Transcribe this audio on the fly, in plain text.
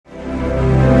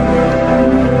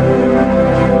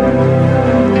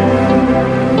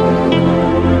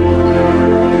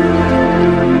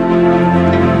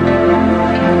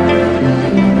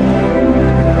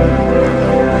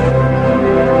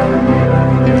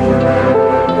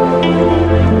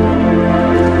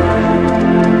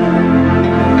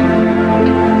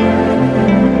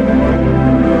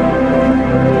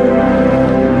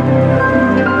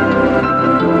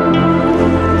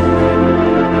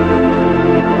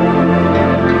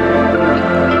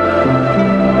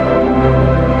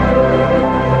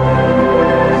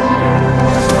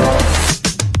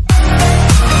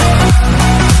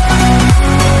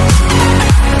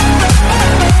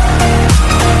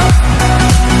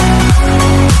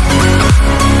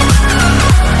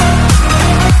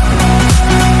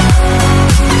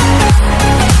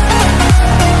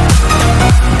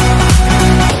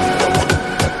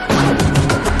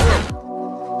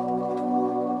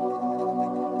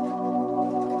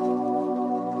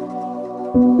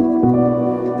I'm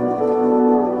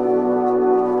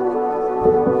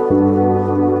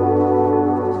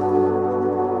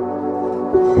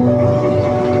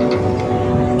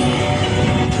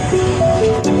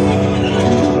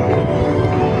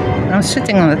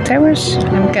sitting on the terrace.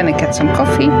 I'm gonna get some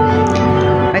coffee.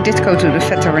 I did go to the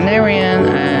veterinarian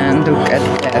and look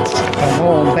at that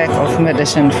whole bag of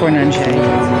medicine for Nanjay.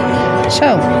 So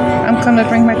I'm gonna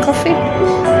drink my coffee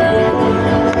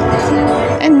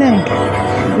and then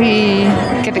we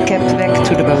get a cab back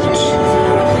to the boat.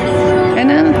 And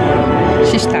then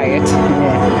she's tired.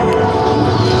 Yeah.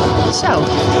 So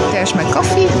there's my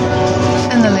coffee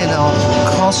and a little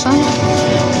croissant.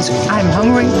 I'm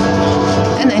hungry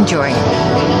and enjoying.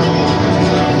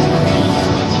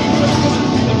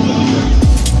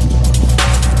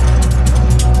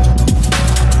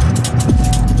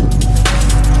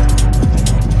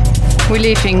 We're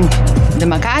leaving the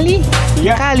Makali?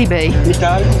 Yeah. Makali Bay.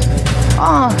 Italy.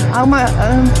 Oh, how much?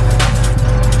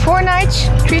 4 nights?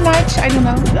 3 nights? I don't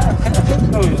know. Yeah, I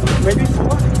think so. Maybe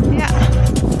 4. Yeah.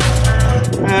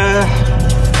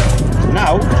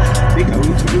 Now we're going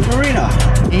to the Marina.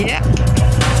 Yeah.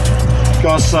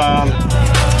 Because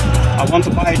I want to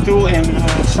buy a tool in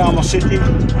Samos city,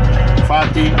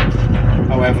 Vathi,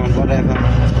 however, whatever.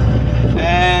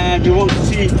 And we want to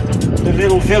see the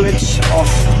little village of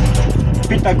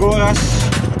Pythagoras,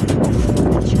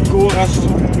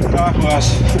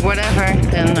 Whatever.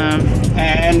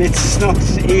 And it's not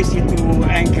easy to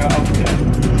anchor out there.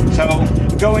 So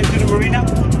go into the marina.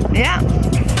 Yeah.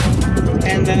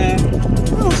 And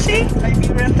we'll see. Maybe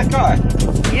rent a car.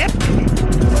 Yep.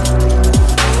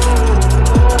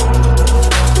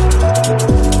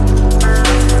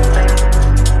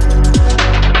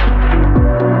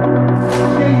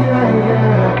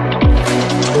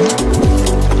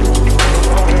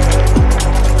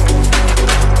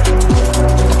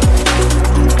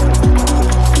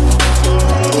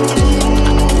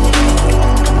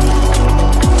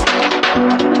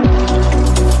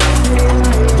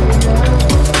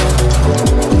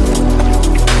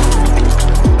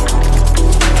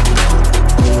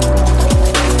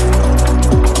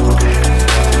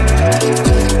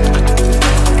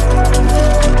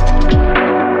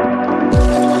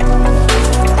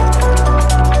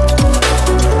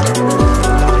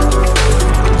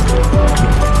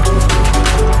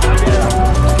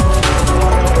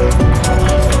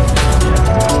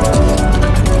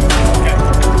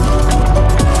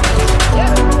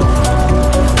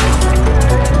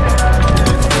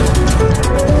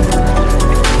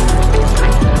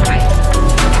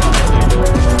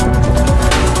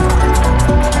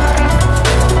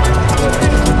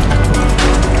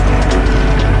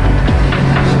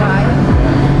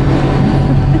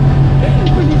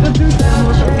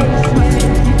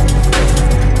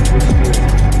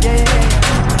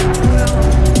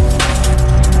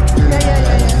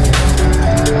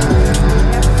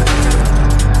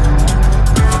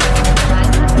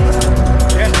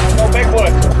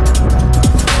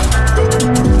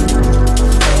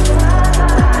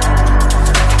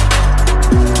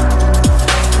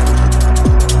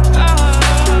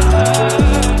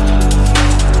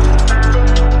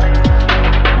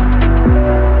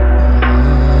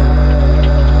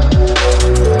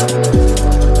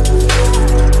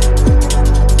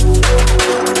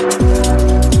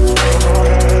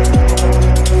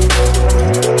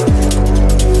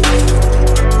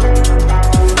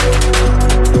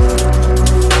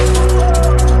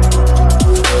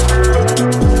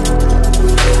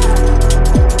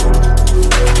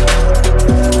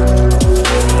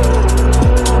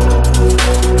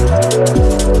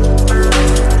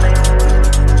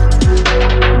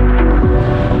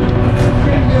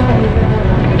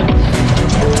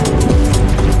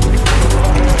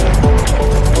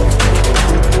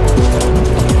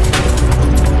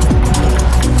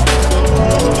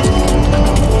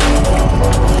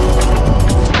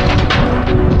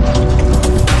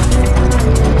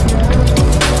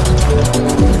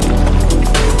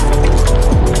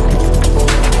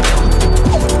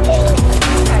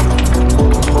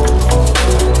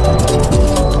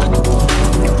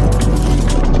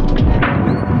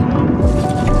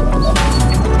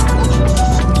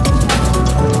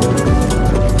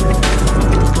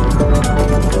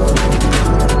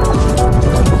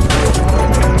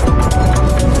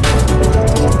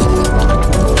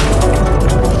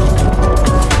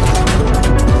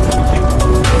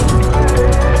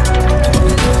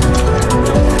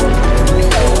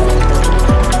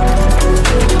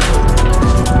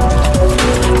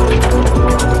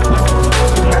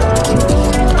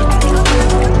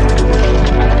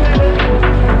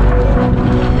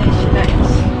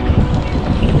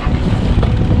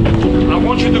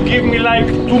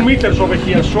 2 meters over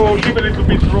here, so leave a little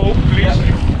bit rope, please.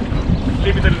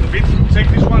 Leave it a little bit. Take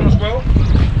this one as well.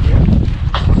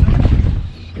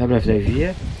 Daar blijft even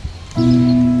hier.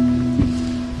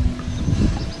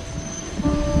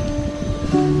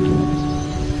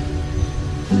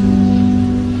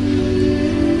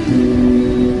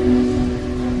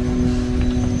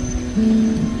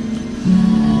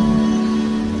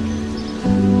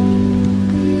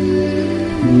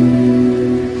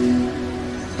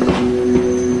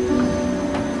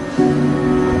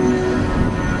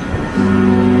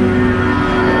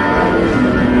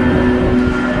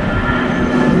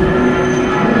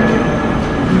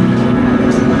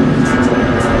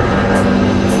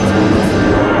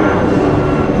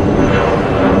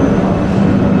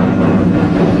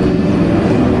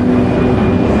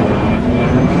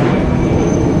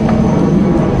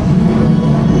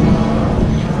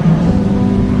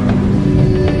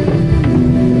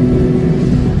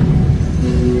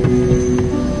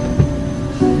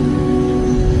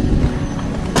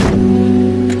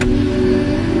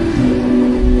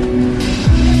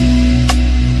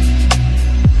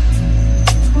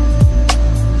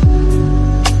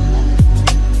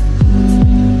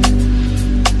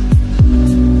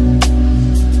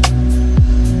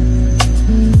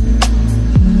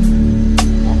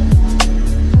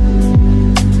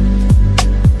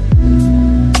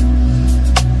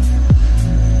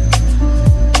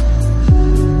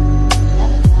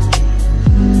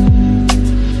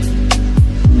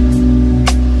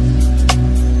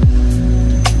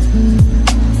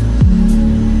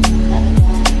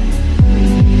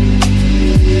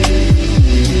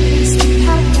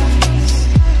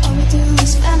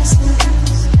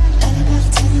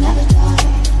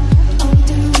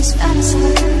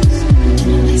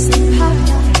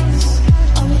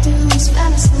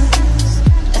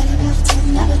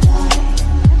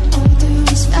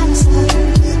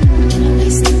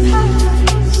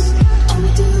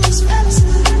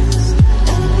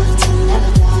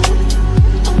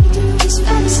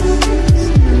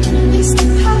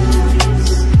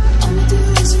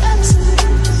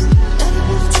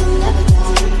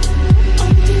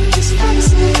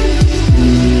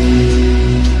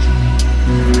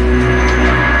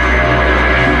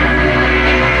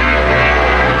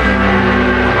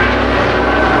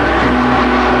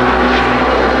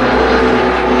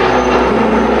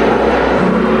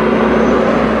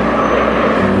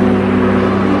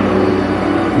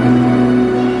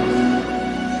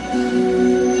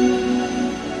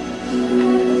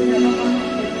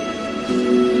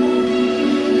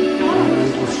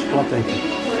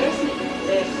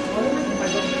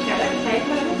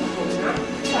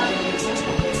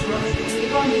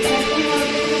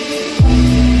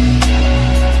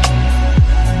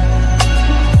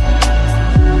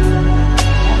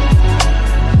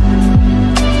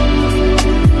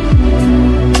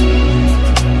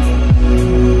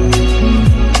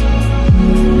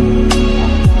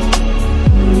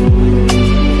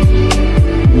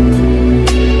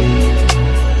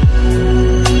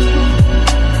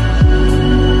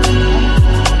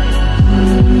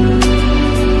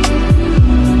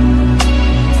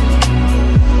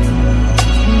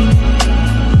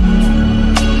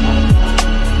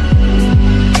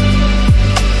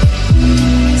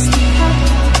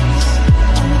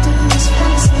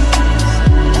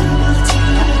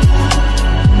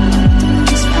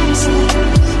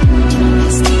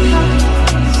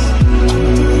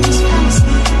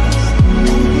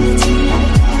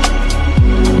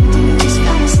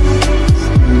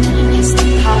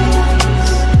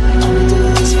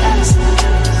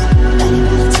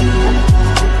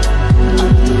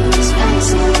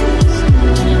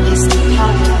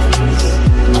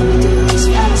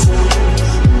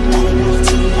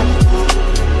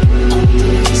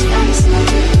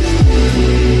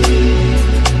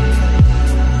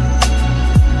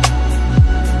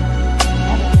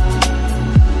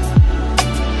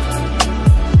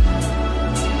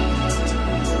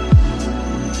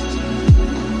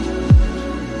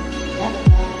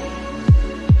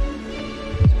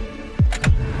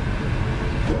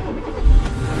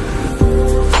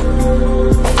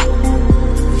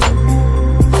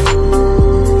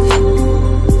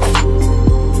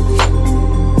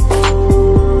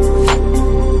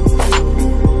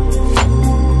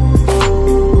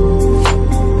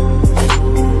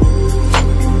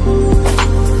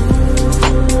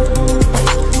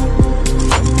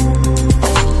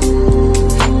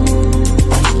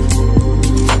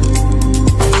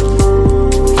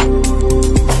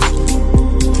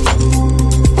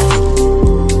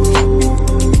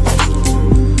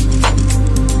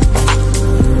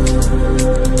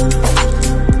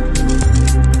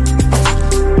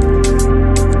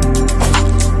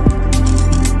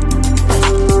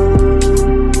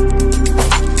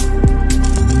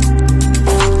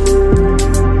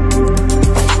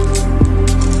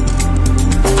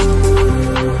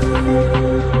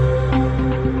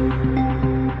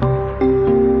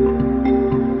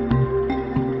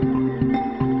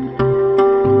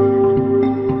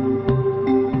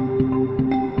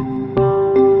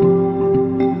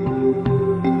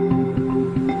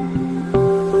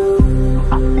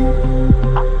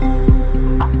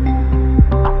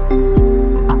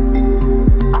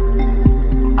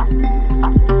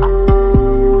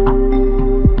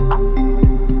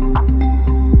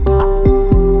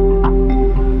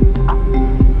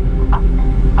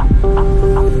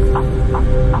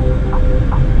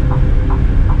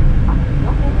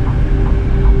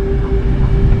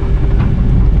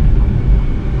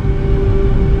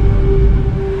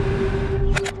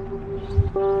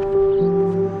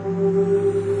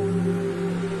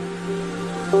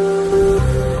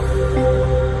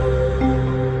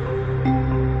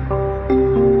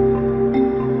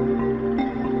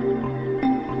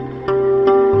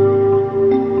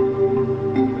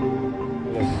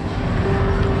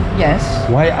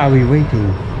 Why are we waiting?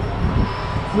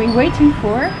 We're waiting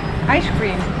for ice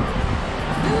cream.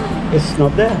 It's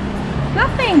not there.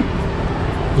 Nothing.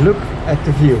 Look at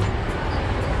the view.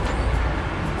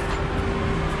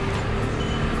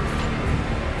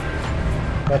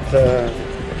 But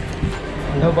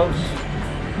no boats.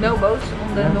 No boats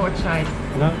on the north side.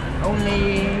 No.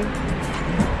 Only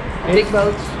big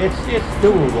boats. It's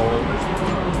doable.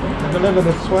 It's a little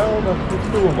bit swell, but it's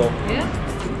doable. Yeah?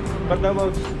 But no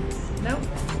boats. No?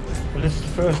 Well, this is the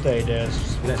first day.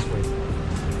 There's less wind.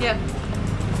 Yeah.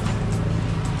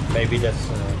 Maybe that's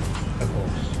a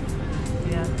course.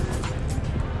 Yeah.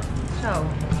 So,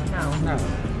 now. No.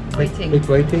 Waiting. Big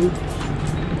waiting.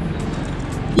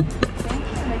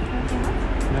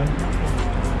 No.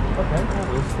 Okay,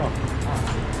 we'll stop.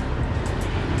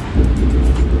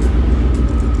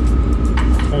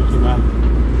 Thank you, man.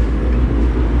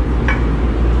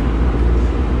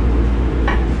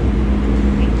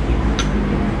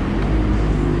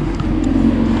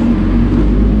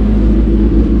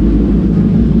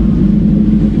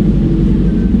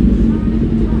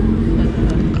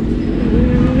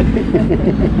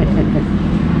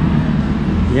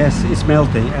 Yes, it's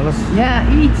melting, Alice. Yeah,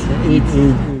 eat. Eat.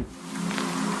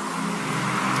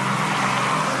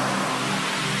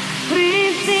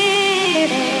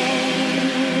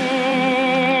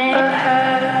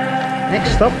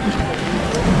 Next stop.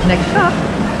 Next stop.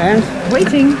 And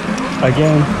Waiting.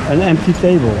 again, an empty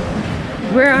table.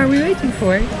 Where are we waiting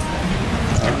for?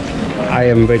 I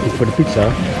am waiting for the pizza.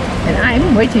 And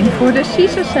I'm waiting for the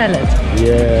Caesar salad.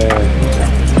 Yeah.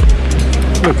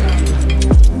 Look.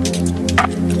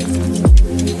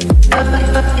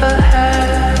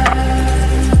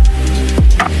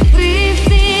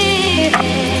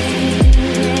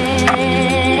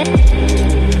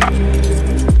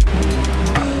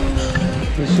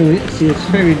 So see, it's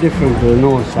very different the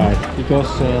north side because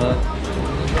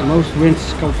most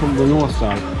winds come from the north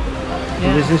side. Yeah.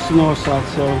 And this is the north side,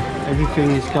 so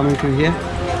everything is coming to here.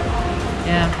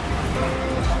 Yeah.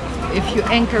 If you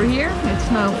anchor here, it's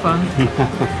no fun.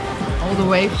 All the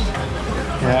waves.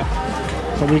 Yeah.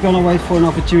 So we're gonna wait for an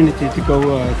opportunity to go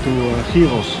to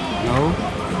Gyros. No,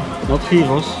 not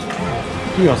Gyros.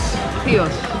 Chios.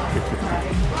 Chios.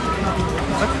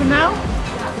 But for now,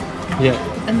 Yeah.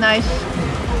 a nice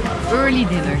early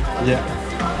dinner. Yeah.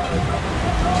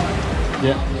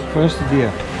 Yeah. First the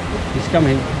deer. He's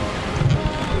coming.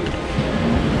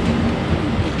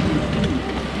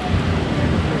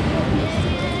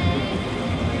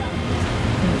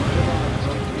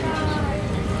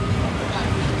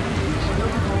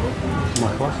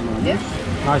 My glass. Yes.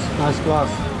 Nice glass.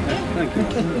 Thank you.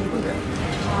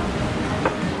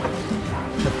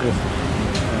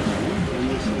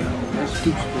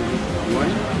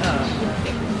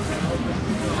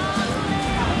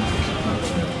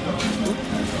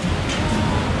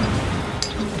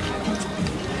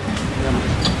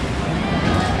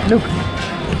 Look.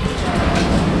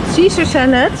 Caesar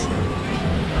salad.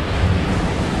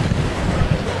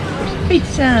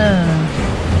 Pizza.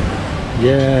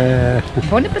 Yeah.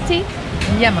 Bon appetit.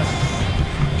 Yummy.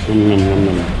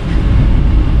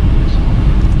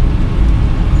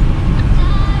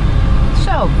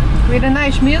 So, we had a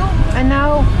nice meal and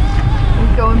now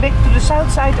we're going back to the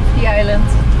south side of the island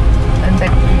and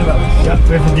back to the road. Yeah,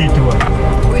 with a detour.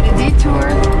 With a detour,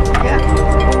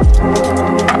 yeah.